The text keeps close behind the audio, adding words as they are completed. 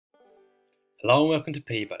Hello and welcome to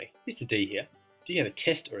Buddy. Mr. D here. Do you have a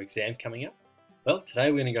test or exam coming up? Well,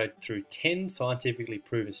 today we're going to go through 10 scientifically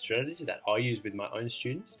proven strategies that I use with my own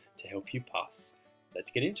students to help you pass.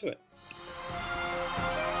 Let's get into it.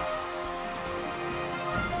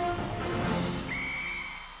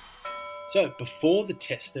 So, before the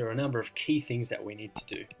test, there are a number of key things that we need to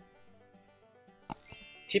do.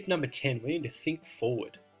 Tip number 10, we need to think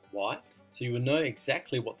forward. Why? So you will know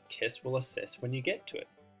exactly what the test will assess when you get to it.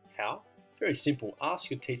 How? Very simple. Ask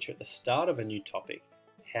your teacher at the start of a new topic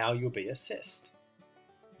how you'll be assessed.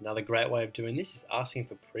 Another great way of doing this is asking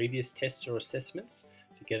for previous tests or assessments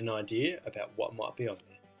to get an idea about what might be on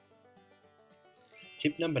there.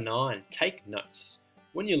 Tip number 9, take notes.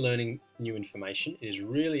 When you're learning new information, it is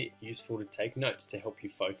really useful to take notes to help you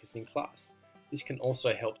focus in class. This can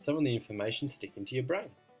also help some of the information stick into your brain.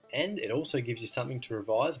 And it also gives you something to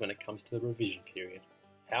revise when it comes to the revision period.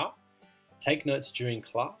 How? Take notes during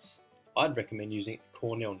class. I'd recommend using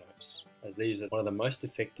Cornell notes, as these are one of the most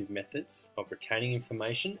effective methods of retaining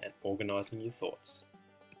information and organising your thoughts.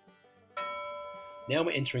 Now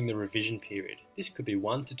we're entering the revision period. This could be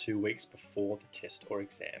 1 to 2 weeks before the test or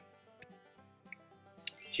exam.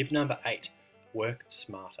 Tip number 8, work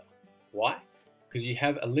smarter. Why? Because you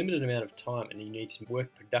have a limited amount of time and you need to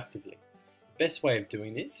work productively. The best way of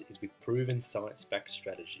doing this is with proven science-backed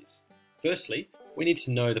strategies. Firstly, we need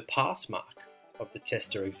to know the pass mark of the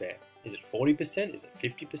test or exam. Is it 40%? Is it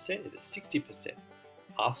 50%? Is it 60%?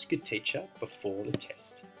 Ask your teacher before the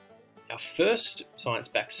test. Our first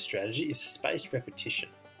science-backed strategy is spaced repetition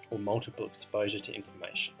or multiple exposure to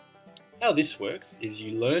information. How this works is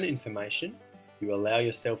you learn information, you allow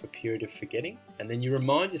yourself a period of forgetting, and then you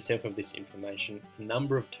remind yourself of this information a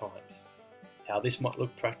number of times. How this might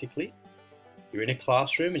look practically: you're in a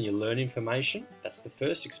classroom and you learn information, that's the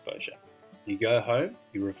first exposure. You go home,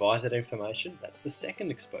 you revise that information, that's the second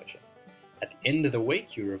exposure. At the end of the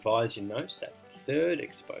week, you revise your notes, that's the third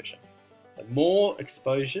exposure. The more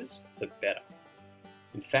exposures, the better.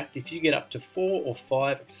 In fact, if you get up to 4 or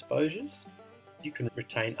 5 exposures, you can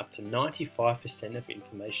retain up to 95% of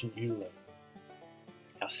information you learn.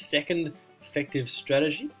 Our second effective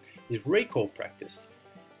strategy is recall practice.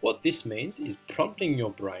 What this means is prompting your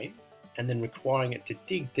brain and then requiring it to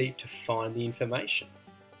dig deep to find the information.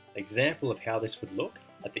 An example of how this would look: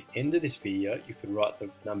 at the end of this video, you could write the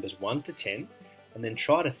numbers 1 to 10 and then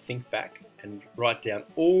try to think back and write down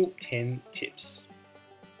all 10 tips.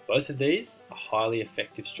 Both of these are highly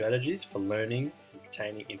effective strategies for learning and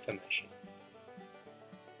retaining information.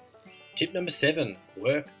 Tip number 7,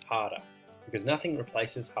 work harder, because nothing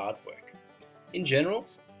replaces hard work. In general,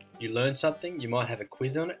 you learn something, you might have a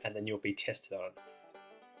quiz on it, and then you'll be tested on it.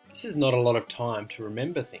 This is not a lot of time to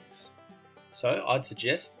remember things, so I'd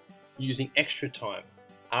suggest using extra time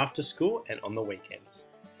after school and on the weekends.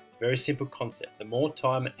 Very simple concept. The more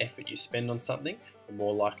time and effort you spend on something, the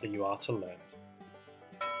more likely you are to learn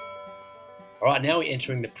it. Alright, now we're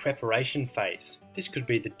entering the preparation phase. This could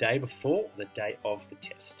be the day before or the day of the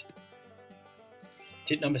test.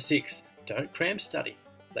 Tip number 6, don't cram study.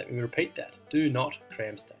 Let me repeat that. Do not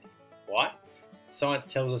cram study. Why?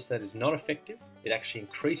 Science tells us that is not effective. It actually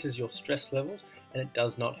increases your stress levels and it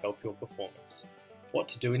does not help your performance. What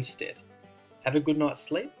to do instead? Have a good night's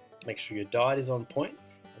sleep, make sure your diet is on point,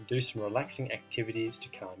 and do some relaxing activities to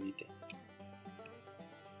calm you down.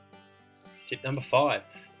 Tip number 5,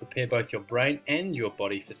 prepare both your brain and your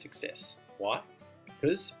body for success. Why?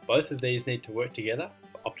 Because both of these need to work together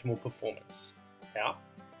for optimal performance. How?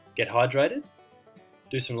 Get hydrated,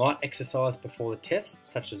 do some light exercise before the test,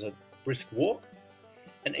 such as a brisk walk,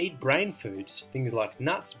 and eat brain foods. Things like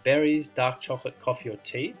nuts, berries, dark chocolate, coffee or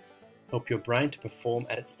tea help your brain to perform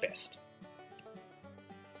at its best.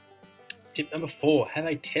 Tip number 4, have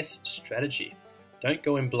a test strategy. Don't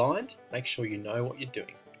go in blind, make sure you know what you're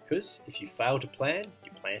doing, because if you fail to plan,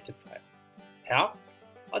 you plan to fail. How?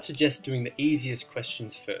 I'd suggest doing the easiest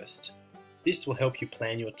questions first. This will help you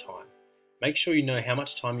plan your time. Make sure you know how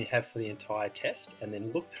much time you have for the entire test, and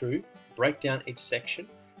then look through, break down each section,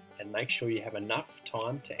 and make sure you have enough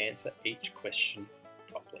time to answer each question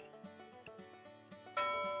properly.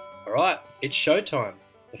 Alright, it's showtime.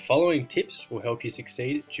 The following tips will help you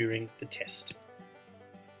succeed during the test.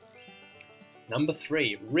 Number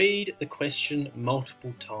 3, read the question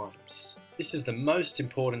multiple times. This is the most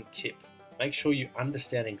important tip. Make sure you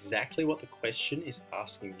understand exactly what the question is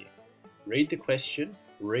asking you. Read the question,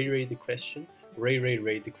 reread the question,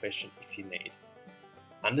 reread the question if you need.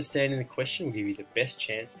 Understanding the question will give you the best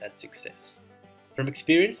chance at success. From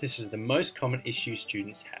experience, this is the most common issue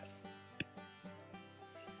students have.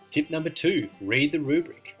 Tip number 2, read the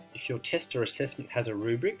rubric. If your test or assessment has a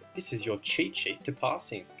rubric, this is your cheat sheet to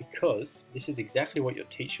passing, because this is exactly what your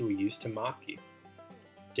teacher will use to mark you.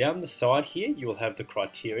 Down the side here, you will have the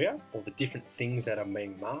criteria, or the different things that are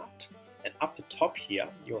being marked, and up the top here,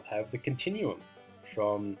 you'll have the continuum,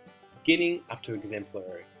 from beginning up to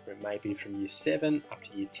exemplary, or it may be from year 7 up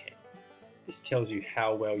to year 10. This tells you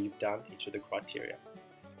how well you've done each of the criteria.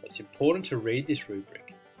 It's important to read this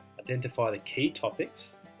rubric, identify the key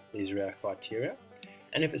topics, these are our criteria,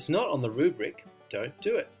 and if it's not on the rubric, don't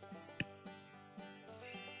do it.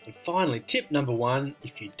 And finally, tip number 1,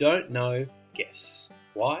 if you don't know, guess.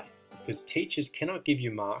 Why? Because teachers cannot give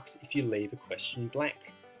you marks if you leave a question blank.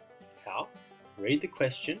 How? Read the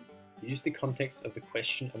question, use the context of the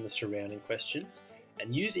question and the surrounding questions,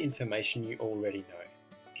 and use information you already know.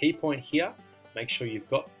 Key point here, make sure you've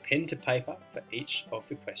got pen to paper for each of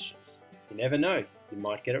the questions. You never know, you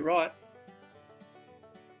might get it right.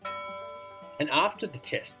 And after the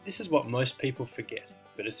test, this is what most people forget,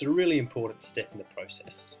 but it's a really important step in the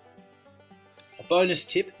process. A bonus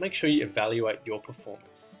tip, make sure you evaluate your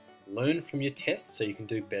performance. Learn from your tests so you can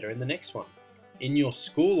do better in the next one. In your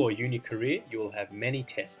school or uni career, you will have many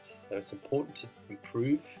tests, so it's important to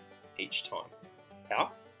improve each time.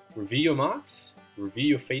 How? Review your marks, review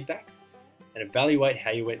your feedback, and evaluate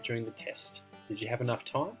how you went during the test. Did you have enough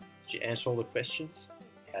time? Did you answer all the questions?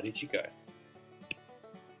 How did you go?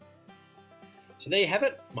 So there you have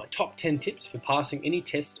it, my top 10 tips for passing any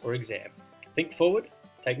test or exam. Think forward,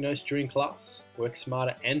 take notes during class, work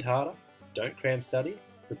smarter and harder, don't cram study,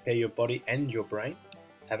 prepare your body and your brain,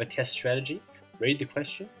 have a test strategy, read the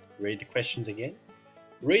question, read the questions again,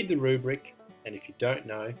 read the rubric, and if you don't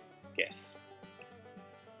know, guess.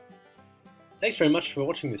 Thanks very much for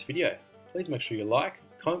watching this video. Please make sure you like,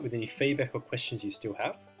 comment with any feedback or questions you still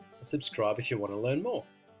have, and subscribe if you want to learn more.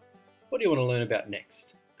 What do you want to learn about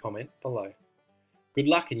next? Comment below. Good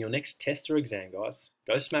luck in your next test or exam, guys.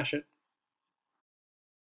 Go smash it.